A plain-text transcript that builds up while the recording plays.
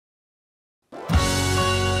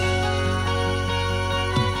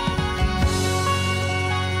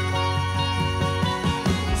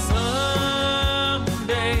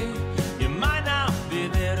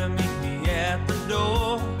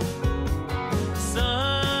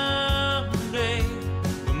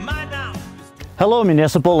Hello,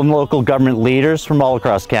 municipal and local government leaders from all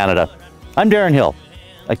across Canada. I'm Darren Hill,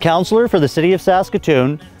 a councillor for the City of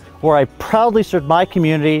Saskatoon, where I proudly served my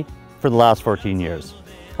community for the last 14 years.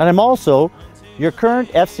 And I'm also your current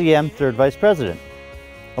FCM Third Vice President.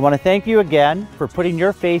 I want to thank you again for putting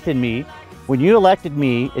your faith in me when you elected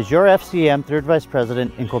me as your FCM Third Vice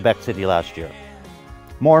President in Quebec City last year.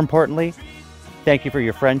 More importantly, thank you for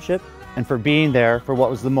your friendship and for being there for what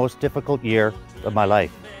was the most difficult year of my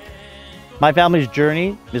life. My family's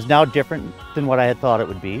journey is now different than what I had thought it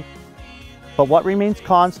would be, but what remains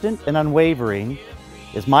constant and unwavering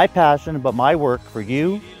is my passion about my work for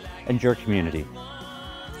you and your community.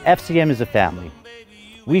 FCM is a family.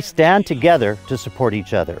 We stand together to support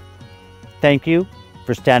each other. Thank you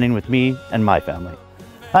for standing with me and my family.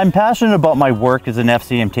 I'm passionate about my work as an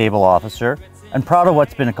FCM table officer and proud of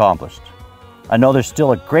what's been accomplished. I know there's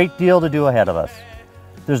still a great deal to do ahead of us.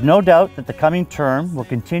 There's no doubt that the coming term will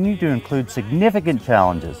continue to include significant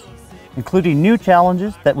challenges, including new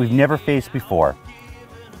challenges that we've never faced before.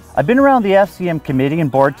 I've been around the FCM committee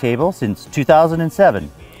and board table since 2007,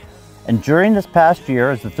 and during this past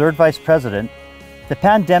year as the third vice president, the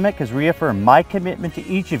pandemic has reaffirmed my commitment to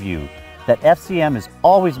each of you that FCM is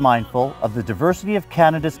always mindful of the diversity of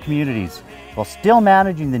Canada's communities while still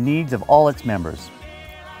managing the needs of all its members.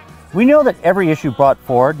 We know that every issue brought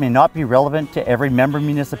forward may not be relevant to every member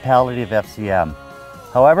municipality of FCM.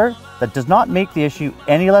 However, that does not make the issue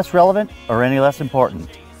any less relevant or any less important.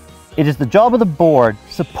 It is the job of the board,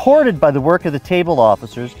 supported by the work of the table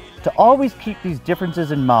officers, to always keep these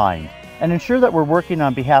differences in mind and ensure that we're working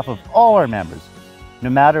on behalf of all our members, no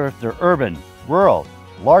matter if they're urban, rural,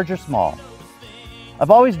 large or small. I've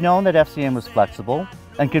always known that FCM was flexible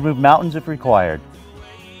and could move mountains if required.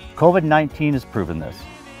 COVID-19 has proven this.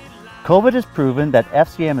 COVID has proven that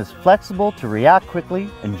FCM is flexible to react quickly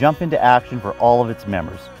and jump into action for all of its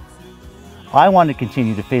members. I want to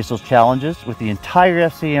continue to face those challenges with the entire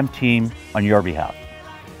FCM team on your behalf.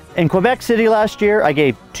 In Quebec City last year, I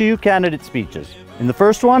gave 2 candidate speeches. In the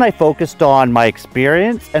first one, I focused on my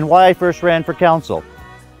experience and why I first ran for council.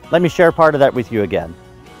 Let me share part of that with you again.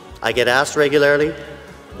 I get asked regularly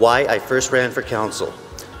why I first ran for council.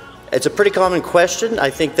 It's a pretty common question. I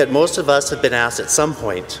think that most of us have been asked at some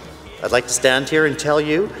point. I'd like to stand here and tell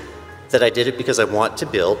you that I did it because I want to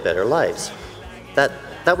build better lives. That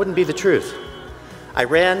wouldn't be the truth. I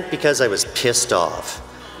ran because I was pissed off.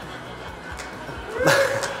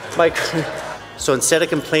 So instead of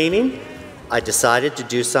complaining, I decided to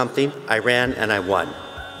do something. I ran and I won.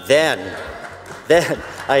 Then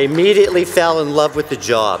I immediately fell in love with the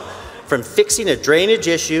job. From fixing a drainage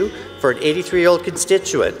issue for an 83-year-old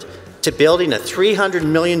constituent to building a $300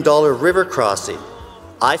 million river crossing,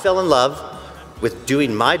 I fell in love with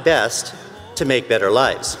doing my best to make better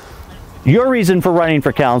lives. Your reason for running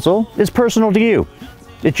for council is personal to you.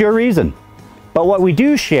 It's your reason. But what we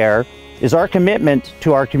do share is our commitment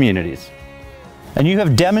to our communities. And you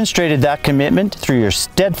have demonstrated that commitment through your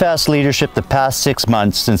steadfast leadership the past 6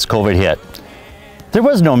 months since COVID hit. There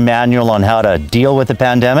was no manual on how to deal with the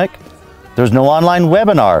pandemic. There was no online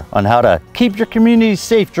webinar on how to keep your community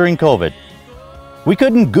safe during COVID. We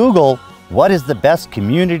couldn't Google what is the best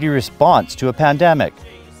community response to a pandemic.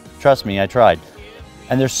 Trust me, I tried.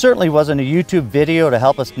 And there certainly wasn't a YouTube video to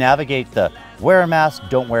help us navigate the wear a mask,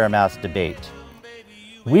 don't wear a mask debate.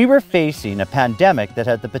 We were facing a pandemic that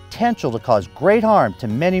had the potential to cause great harm to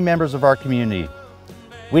many members of our community.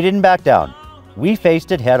 We didn't back down. We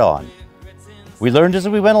faced it head on. We learned as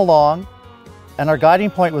we went along, and our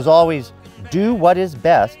guiding point was always do what is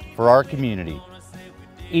best for our community.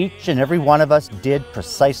 Each and every one of us did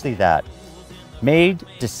precisely that. Made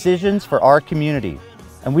decisions for our community,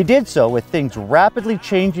 and we did so with things rapidly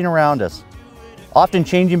changing around us, often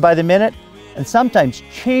changing by the minute and sometimes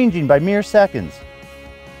changing by mere seconds.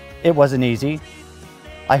 It wasn't easy.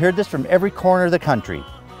 I heard this from every corner of the country.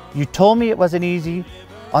 You told me it wasn't easy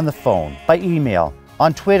on the phone, by email,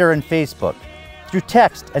 on Twitter and Facebook, through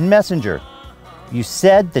text and messenger. You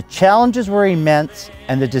said the challenges were immense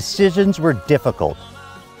and the decisions were difficult.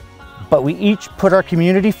 But we each put our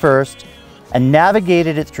community first and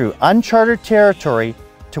navigated it through uncharted territory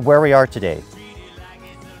to where we are today.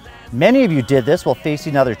 Many of you did this while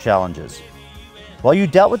facing other challenges. While you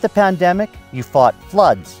dealt with the pandemic, you fought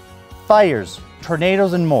floods, fires,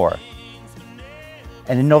 tornadoes, and more.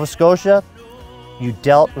 And in Nova Scotia, you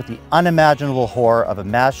dealt with the unimaginable horror of a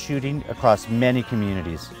mass shooting across many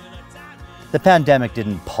communities. The pandemic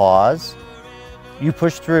didn't pause. You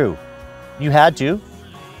pushed through. You had to,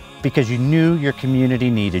 because you knew your community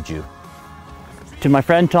needed you. To my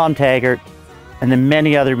friend Tom Taggart and the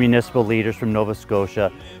many other municipal leaders from Nova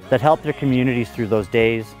Scotia that helped their communities through those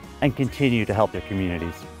days, and continue to help their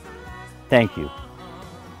communities. Thank you.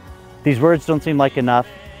 These words don't seem like enough,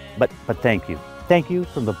 but thank you. Thank you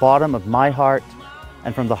from the bottom of my heart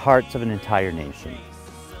and from the hearts of an entire nation.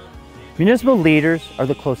 Municipal leaders are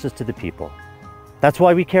the closest to the people. That's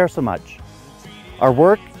why we care so much. Our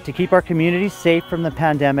work to keep our communities safe from the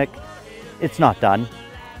pandemic, it's not done.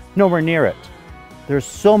 Nowhere near it. There's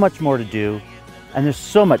so much more to do, and there's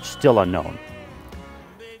so much still unknown.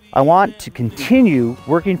 I want to continue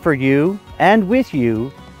working for you and with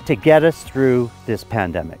you to get us through this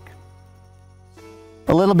pandemic.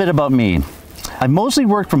 A little bit about me. I've mostly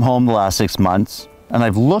worked from home the last 6 months, and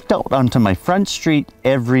I've looked out onto my front street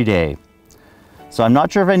every day. So I'm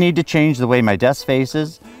not sure if I need to change the way my desk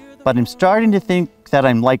faces, but I'm starting to think that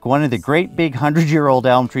I'm like one of the great big 100-year-old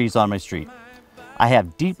elm trees on my street. I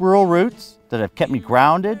have deep rural roots that have kept me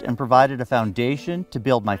grounded and provided a foundation to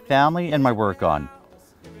build my family and my work on.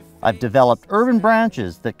 I've developed urban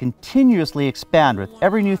branches that continuously expand with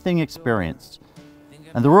every new thing experienced.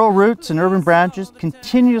 And the rural roots and urban branches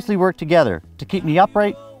continuously work together to keep me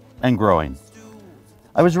upright and growing.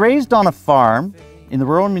 I was raised on a farm in the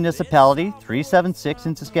rural municipality 376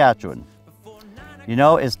 in Saskatchewan. You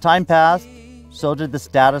know, as time passed, so did the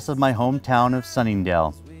status of my hometown of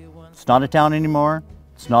Sunningdale. It's not a town anymore,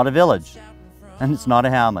 it's not a village, and it's not a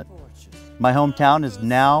hamlet. My hometown is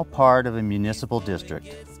now part of a municipal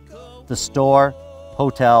district. The store,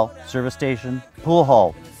 hotel, service station, pool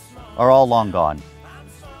hall are all long gone.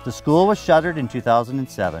 The school was shuttered in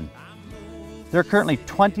 2007. There are currently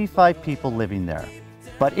 25 people living there,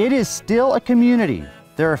 but it is still a community.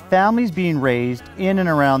 There are families being raised in and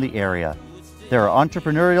around the area. There are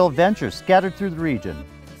entrepreneurial ventures scattered through the region,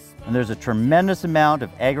 and there's a tremendous amount of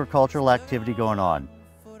agricultural activity going on,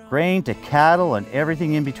 grain to cattle and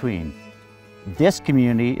everything in between. This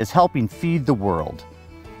community is helping feed the world.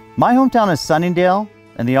 My hometown is Sunningdale,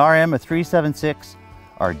 and the RM of 376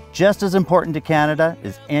 are just as important to Canada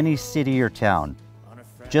as any city or town.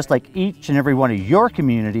 Just like each and every one of your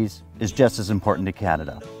communities is just as important to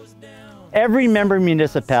Canada. Every member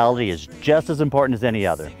municipality is just as important as any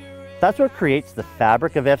other. That's what creates the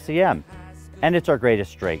fabric of FCM, and it's our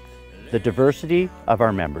greatest strength, the diversity of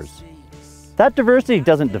our members. That diversity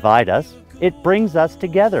doesn't divide us, it brings us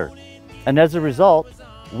together. And as a result,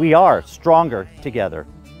 we are stronger together.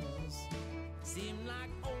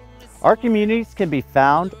 Our communities can be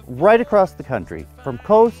found right across the country, from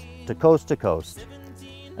coast to coast to coast.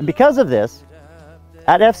 And because of this,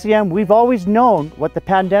 at FCM, we've always known what the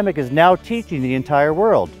pandemic is now teaching the entire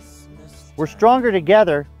world. We're stronger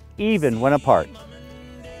together, even when apart.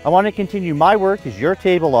 I want to continue my work as your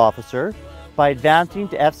table officer by advancing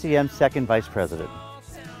to FCM's second vice president.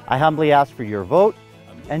 I humbly ask for your vote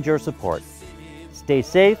and your support. Stay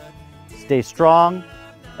safe, stay strong,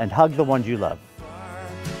 and hug the ones you love.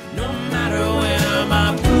 No matter where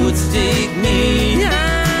my boots take me,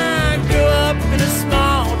 I grew up in a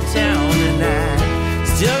small town and I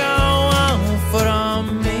still got one foot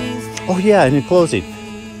on me. Oh yeah, and in closing,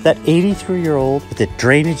 that 83-year-old with the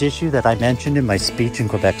drainage issue that I mentioned in my speech in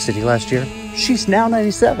Quebec City last year, she's now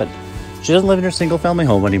 97. She doesn't live in her single-family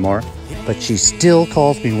home anymore, but she still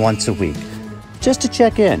calls me once a week just to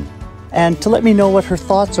check in and to let me know what her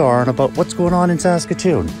thoughts are about what's going on in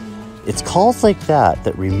Saskatoon. It's calls like that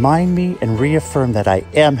that remind me and reaffirm that I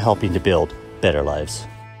am helping to build better lives.